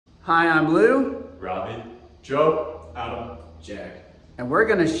Hi, I'm Lou. Robbie. Joe. Adam. Jack. And we're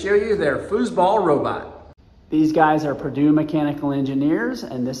going to show you their Foosball robot. These guys are Purdue Mechanical Engineers,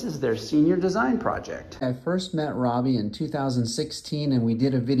 and this is their senior design project. I first met Robbie in 2016 and we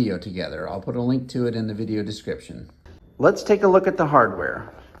did a video together. I'll put a link to it in the video description. Let's take a look at the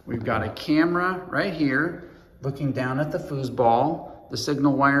hardware. We've got a camera right here looking down at the foosball. The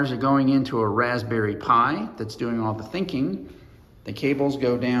signal wires are going into a Raspberry Pi that's doing all the thinking. The cables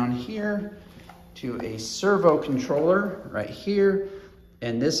go down here to a servo controller right here.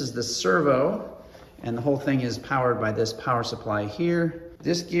 And this is the servo, and the whole thing is powered by this power supply here.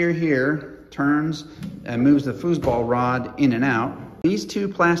 This gear here turns and moves the foosball rod in and out. These two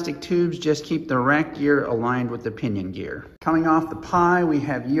plastic tubes just keep the rack gear aligned with the pinion gear. Coming off the Pi, we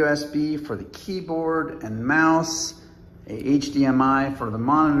have USB for the keyboard and mouse, a HDMI for the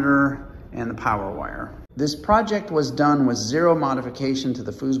monitor, and the power wire. This project was done with zero modification to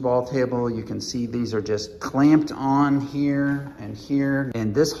the foosball table. You can see these are just clamped on here,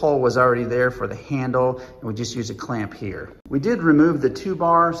 and this hole was already there for the handle, and we just use a clamp here. We did remove the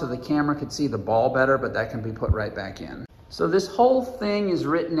 2-bar so the camera could see the ball better, but that can be put right back in. So this whole thing is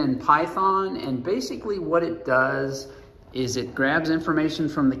written in Python, and basically what it does is it grabs information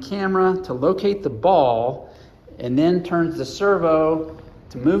from the camera to locate the ball, and then turns the servo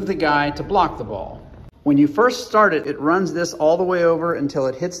to move the guy to block the ball. When you first start it, it runs this all the way over until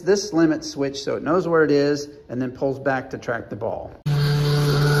it hits this limit switch so it knows where it is, and then pulls back to track the ball.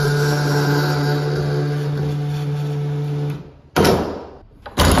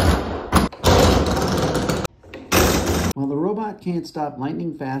 While the robot can't stop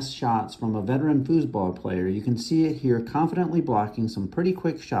lightning-fast shots from a veteran foosball player, you can see it here confidently blocking some pretty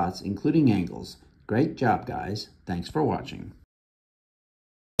quick shots, including angles. Great job, guys. Thanks for watching.